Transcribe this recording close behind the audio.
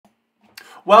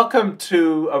Welcome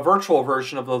to a virtual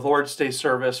version of the Lord's Day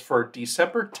service for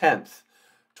December 10th,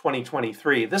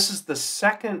 2023. This is the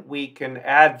second week in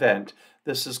Advent.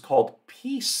 This is called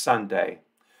Peace Sunday.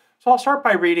 So I'll start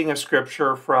by reading a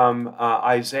scripture from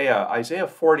Isaiah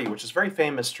 40, which is very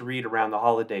famous to read around the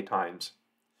holiday times.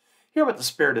 Hear what the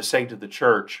Spirit is saying to the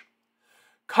church.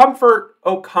 Comfort,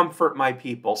 O comfort my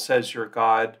people, says your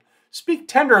God. Speak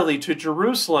tenderly to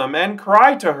Jerusalem and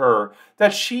cry to her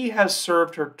that she has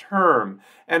served her term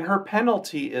and her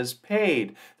penalty is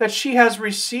paid, that she has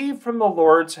received from the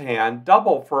Lord's hand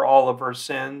double for all of her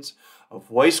sins. A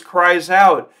voice cries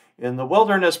out in the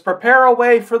wilderness, prepare a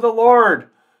way for the Lord.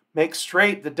 Make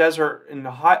straight the desert in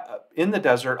the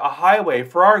desert a highway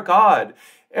for our God.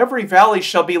 Every valley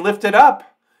shall be lifted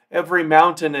up, every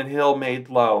mountain and hill made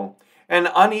low. And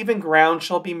uneven ground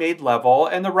shall be made level,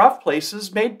 and the rough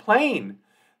places made plain.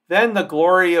 Then the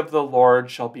glory of the Lord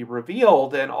shall be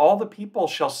revealed, and all the people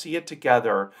shall see it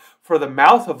together, for the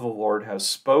mouth of the Lord has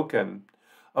spoken.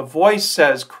 A voice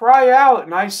says, cry out,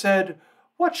 and I said,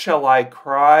 what shall I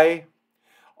cry?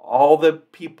 All the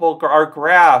people are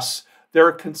grass.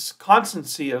 Their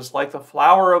constancy is like the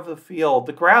flower of the field.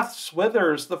 The grass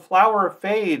withers, the flower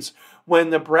fades.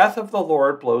 When the breath of the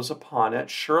Lord blows upon it,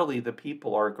 surely the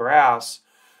people are grass.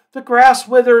 The grass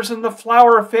withers and the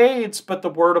flower fades, but the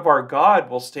word of our God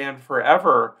will stand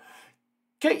forever.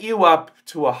 Get you up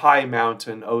to a high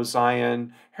mountain, O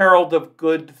Zion, herald of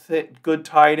good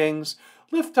tidings.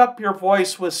 Lift up your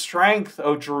voice with strength,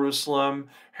 O Jerusalem,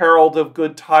 herald of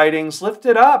good tidings. Lift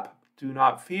it up, do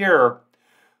not fear,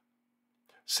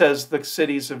 says the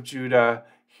cities of Judah.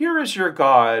 Here is your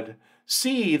God.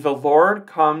 See, the Lord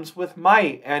comes with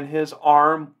might, and his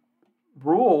arm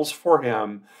rules for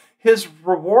him. His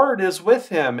reward is with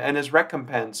him, and his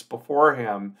recompense before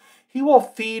him. He will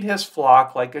feed his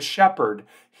flock like a shepherd.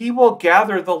 He will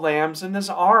gather the lambs in his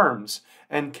arms,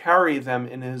 and carry them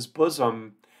in his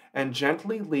bosom, and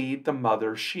gently lead the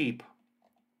mother sheep.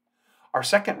 Our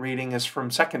second reading is from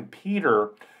 2 Peter.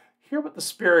 Hear what the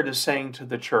Spirit is saying to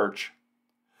the church.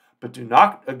 But do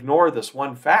not ignore this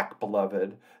one fact,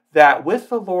 beloved, that with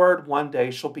the Lord 1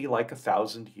 day shall be like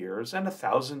 1,000 years, and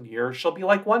 1,000 years shall be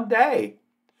like 1 day.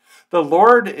 The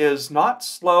Lord is not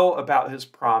slow about his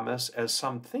promise, as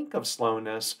some think of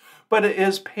slowness, but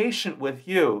is patient with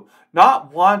you,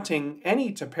 not wanting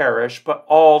any to perish, but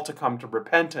all to come to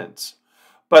repentance.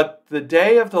 But the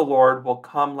day of the Lord will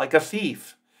come like a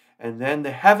thief, and then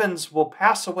the heavens will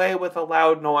pass away with a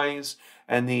loud noise,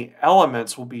 and the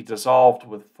elements will be dissolved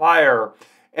with fire,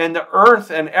 and the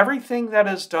earth and everything that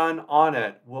is done on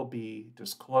it will be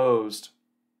disclosed.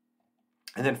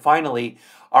 And then finally,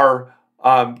 our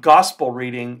gospel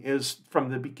reading is from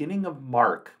the beginning of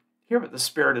Mark. Hear what the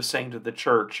Spirit is saying to the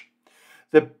church.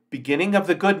 The beginning of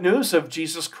the good news of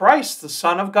Jesus Christ, the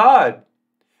Son of God.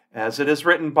 As it is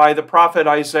written by the prophet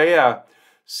Isaiah,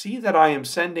 see that I am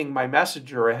sending my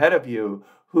messenger ahead of you,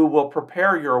 who will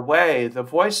prepare your way, the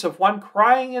voice of one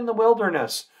crying in the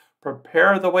wilderness,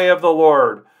 prepare the way of the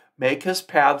Lord, make his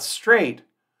paths straight.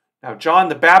 Now John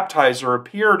the Baptizer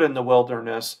appeared in the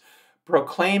wilderness,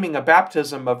 proclaiming a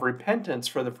baptism of repentance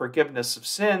for the forgiveness of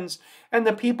sins, and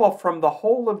the people from the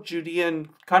whole of Judean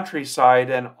countryside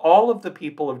and all of the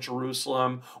people of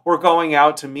Jerusalem were going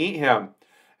out to meet him,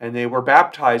 and they were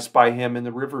baptized by him in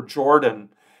the river Jordan,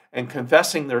 and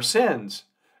confessing their sins.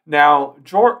 Now,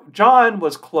 John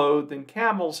was clothed in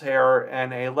camel's hair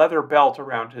and a leather belt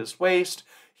around his waist.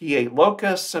 He ate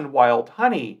locusts and wild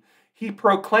honey. He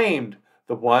proclaimed,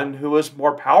 the one who is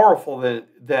more powerful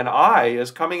than I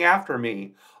is coming after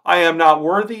me. I am not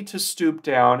worthy to stoop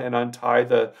down and untie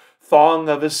the thong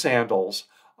of his sandals.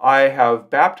 I have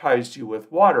baptized you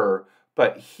with water,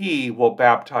 but he will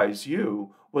baptize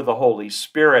you with the Holy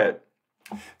Spirit.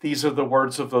 These are the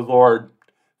words of the Lord.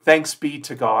 Thanks be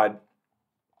to God.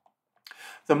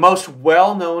 The most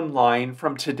well-known line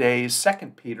from today's 2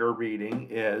 Peter reading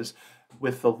is,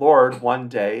 with the Lord 1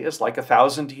 day is like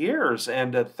 1,000 years,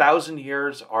 and 1,000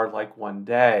 years are like 1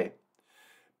 day.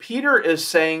 Peter is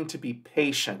saying to be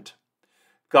patient.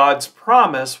 God's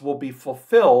promise will be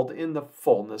fulfilled in the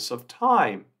fullness of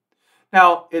time.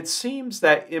 Now, it seems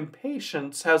that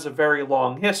impatience has a very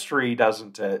long history,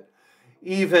 doesn't it?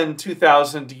 Even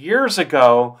 2,000 years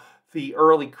ago, the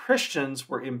early Christians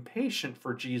were impatient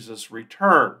for Jesus'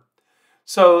 return.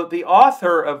 So the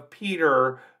author of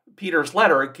Peter's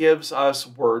letter gives us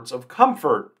words of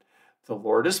comfort. The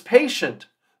Lord is patient.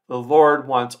 The Lord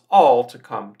wants all to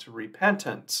come to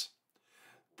repentance.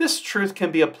 This truth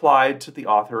can be applied to the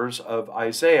authors of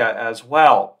Isaiah as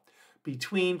well.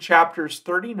 Between chapters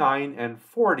 39 and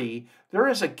 40, there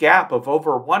is a gap of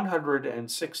over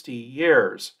 160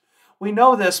 years. We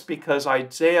know this because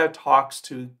Isaiah talks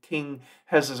to King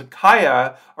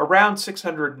Hezekiah around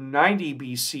 690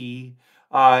 BC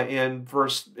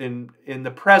in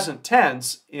the present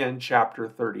tense in chapter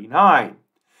 39.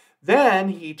 Then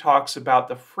he talks about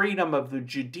the freedom of the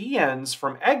Judeans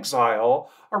from exile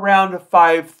around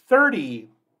 530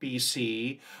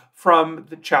 BC from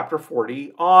the chapter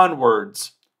 40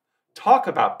 onwards. Talk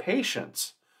about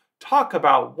patience. Talk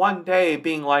about one day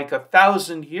being like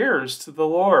 1,000 years to the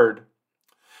Lord.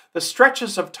 The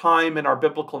stretches of time in our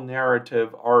biblical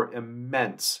narrative are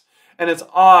immense, and it's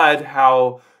odd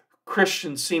how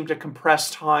Christians seem to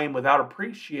compress time without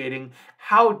appreciating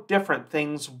how different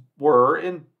things were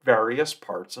in various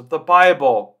parts of the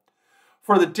Bible.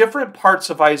 For the different parts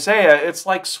of Isaiah, it's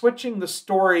like switching the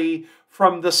story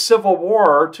from the Civil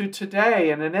War to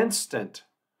today in an instant,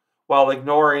 while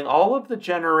ignoring all of the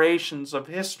generations of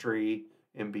history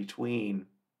in between.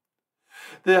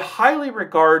 The highly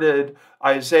regarded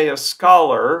Isaiah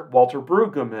scholar, Walter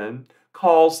Brueggemann,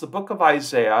 calls the book of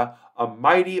Isaiah a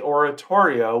mighty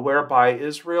oratorio whereby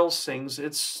Israel sings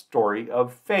its story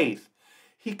of faith.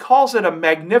 He calls it a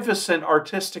magnificent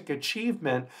artistic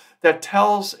achievement that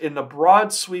tells in the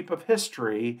broad sweep of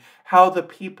history how the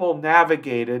people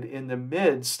navigated in the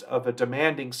midst of a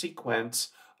demanding sequence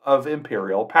of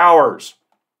imperial powers.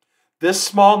 This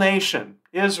small nation,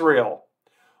 Israel,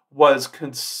 was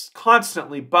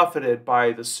constantly buffeted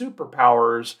by the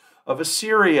superpowers of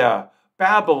Assyria,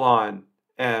 Babylon,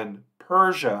 and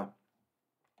Persia.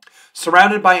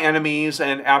 Surrounded by enemies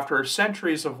and after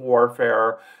centuries of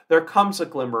warfare, there comes a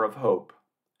glimmer of hope.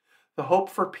 The hope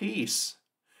for peace.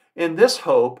 In this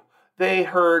hope, they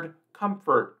heard,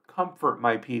 "Comfort, comfort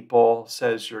my people,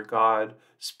 says your God.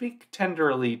 Speak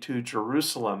tenderly to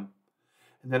Jerusalem."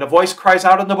 And then a voice cries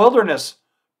out in the wilderness,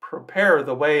 "Prepare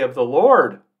the way of the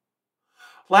Lord."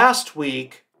 Last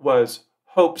week was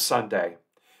Hope Sunday.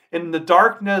 In the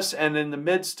darkness and in the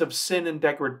midst of sin and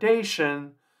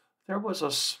degradation, there was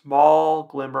a small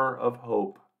glimmer of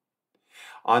hope.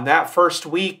 On that first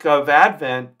week of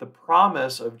Advent, the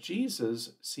promise of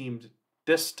Jesus seemed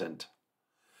distant.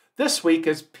 This week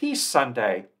is Peace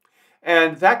Sunday,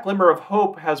 and that glimmer of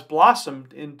hope has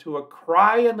blossomed into a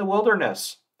cry in the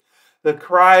wilderness. The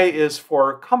cry is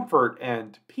for comfort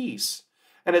and peace,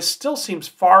 and it still seems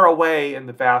far away in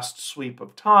the vast sweep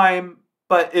of time,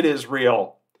 but it is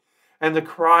real. And the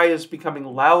cry is becoming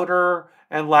louder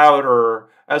and louder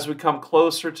as we come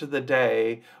closer to the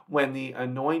day when the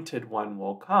Anointed One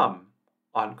will come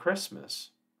on Christmas.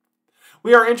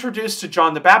 We are introduced to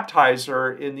John the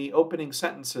Baptizer in the opening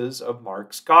sentences of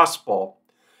Mark's Gospel.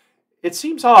 It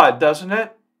seems odd, doesn't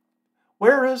it?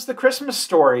 Where is the Christmas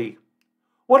story?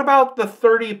 What about the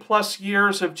 30-plus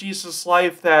years of Jesus'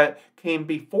 life that came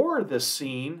before this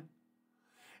scene?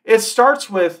 It starts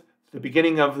with the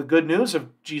beginning of the good news of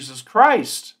Jesus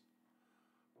Christ.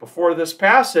 Before this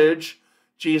passage,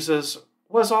 Jesus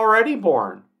was already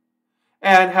born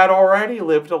and had already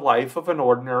lived a life of an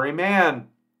ordinary man.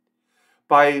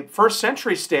 By first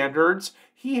century standards,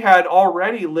 he had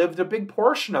already lived a big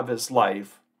portion of his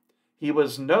life. He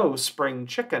was no spring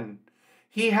chicken.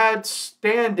 He had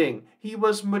standing. He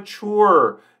was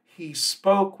mature. He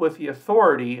spoke with the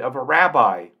authority of a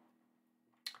rabbi.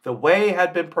 The way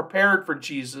had been prepared for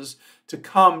Jesus to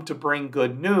come to bring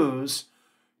good news,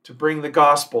 to bring the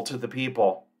gospel to the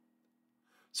people.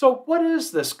 So what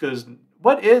is this good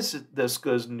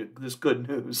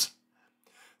news?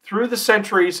 Through the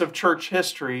centuries of church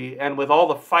history and with all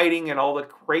the fighting and all the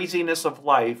craziness of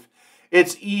life,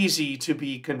 it's easy to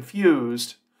be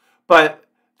confused, but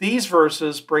these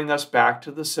verses bring us back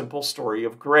to the simple story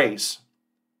of grace.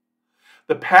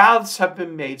 The paths have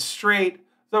been made straight,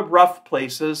 the rough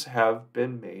places have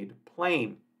been made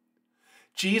plain.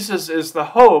 Jesus is the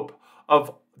hope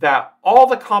of that all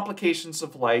the complications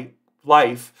of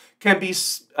life can be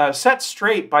set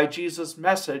straight by Jesus'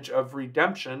 message of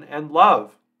redemption and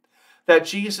love. That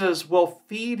Jesus will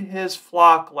feed his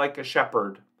flock like a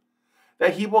shepherd.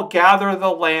 That he will gather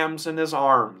the lambs in his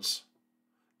arms.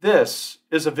 This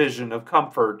is a vision of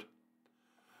comfort.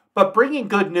 But bringing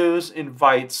good news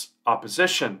invites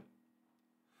opposition.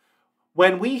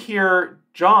 When we hear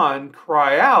John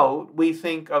cry out, we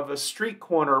think of a street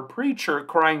corner preacher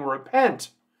crying "Repent,"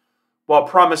 while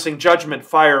promising judgment,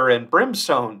 fire, and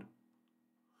brimstone.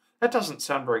 That doesn't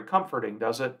sound very comforting,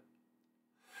 does it?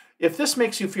 If this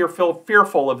makes you feel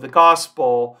fearful of the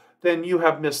gospel, then you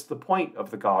have missed the point of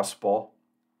the gospel.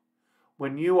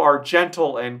 When you are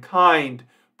gentle and kind,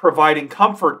 providing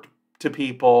comfort to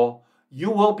people,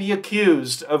 you will be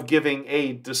accused of giving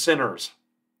aid to sinners.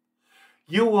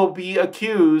 You will be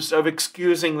accused of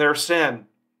excusing their sin.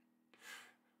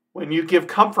 when you give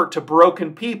comfort to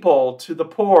broken people, to the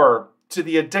poor, to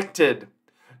the addicted,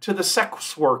 to the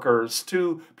sex workers,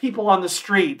 to people on the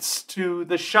streets, to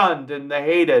the shunned and the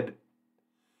hated,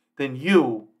 then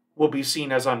you will be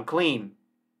seen as unclean.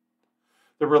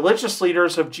 The religious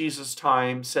leaders of Jesus'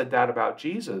 time said that about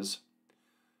Jesus.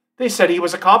 They said he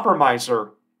was a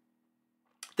compromiser.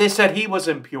 They said he was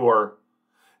impure.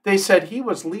 They said he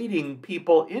was leading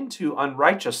people into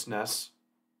unrighteousness.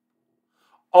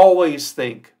 Always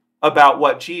think about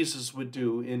what Jesus would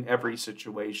do in every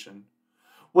situation.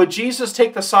 Would Jesus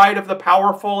take the side of the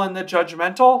powerful and the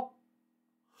judgmental?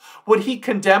 Would he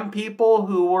condemn people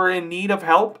who were in need of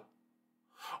help?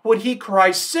 Would he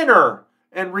cry, "Sinner,"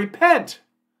 and repent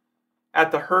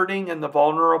at the hurting and the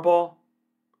vulnerable?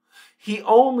 He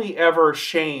only ever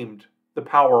shamed the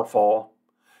powerful.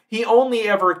 He only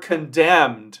ever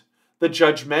condemned the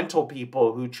judgmental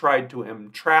people who tried to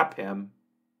entrap him.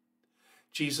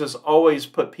 Jesus always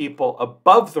put people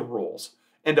above the rules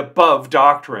and above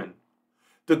doctrine.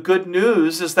 The good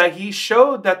news is that he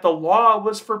showed that the law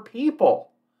was for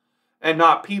people and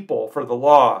not people for the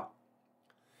law.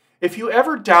 If you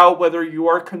ever doubt whether you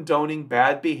are condoning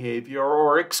bad behavior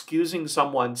or excusing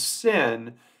someone's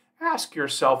sin, ask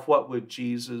yourself, what would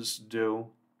Jesus do?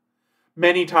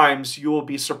 Many times you will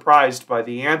be surprised by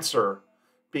the answer,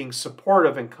 being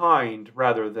supportive and kind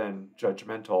rather than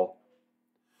judgmental.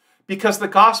 Because the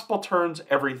gospel turns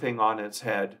everything on its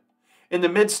head. In the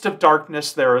midst of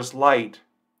darkness, there is light.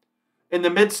 In the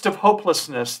midst of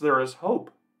hopelessness, there is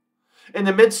hope. In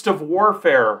the midst of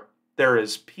warfare, there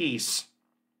is peace.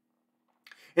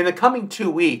 In the coming 2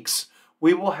 weeks,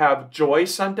 we will have Joy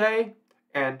Sunday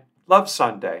and Love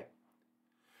Sunday.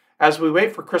 As we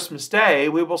wait for Christmas Day,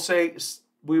 we will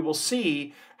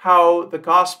see how the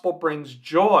gospel brings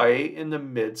joy in the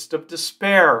midst of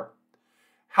despair,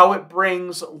 how it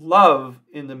brings love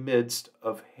in the midst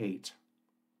of hate.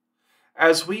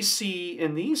 As we see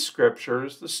in these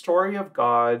scriptures, the story of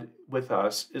God with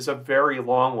us is a very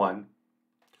long one.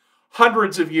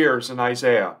 Hundreds of years in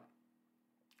Isaiah.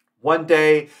 One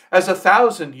day as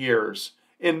 1,000 years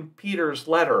in Peter's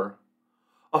letter.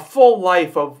 A full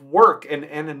life of work and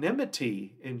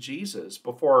anonymity in Jesus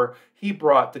before he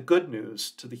brought the good news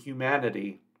to the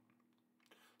humanity.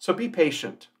 So be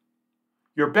patient.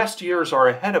 Your best years are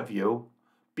ahead of you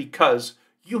because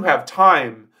you have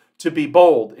time to be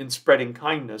bold in spreading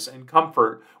kindness and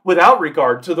comfort without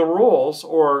regard to the rules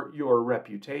or your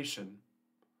reputation.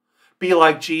 Be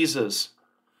like Jesus.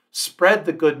 Spread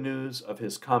the good news of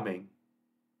his coming.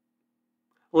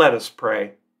 Let us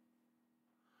pray.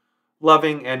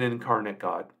 Loving and incarnate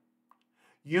God,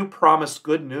 you promised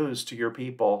good news to your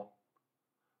people.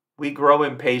 We grow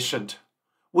impatient.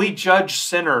 We judge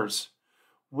sinners.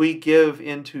 We give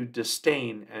into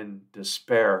disdain and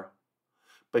despair.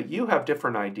 But you have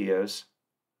different ideas.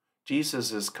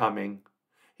 Jesus is coming.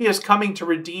 He is coming to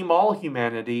redeem all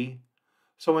humanity.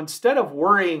 So instead of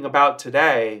worrying about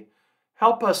today,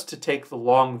 help us to take the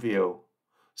long view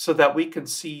so that we can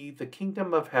see the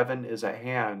kingdom of heaven is at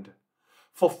hand.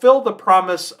 Fulfill the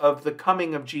promise of the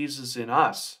coming of Jesus in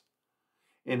us.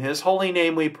 In his holy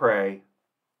name we pray.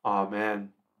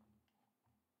 Amen.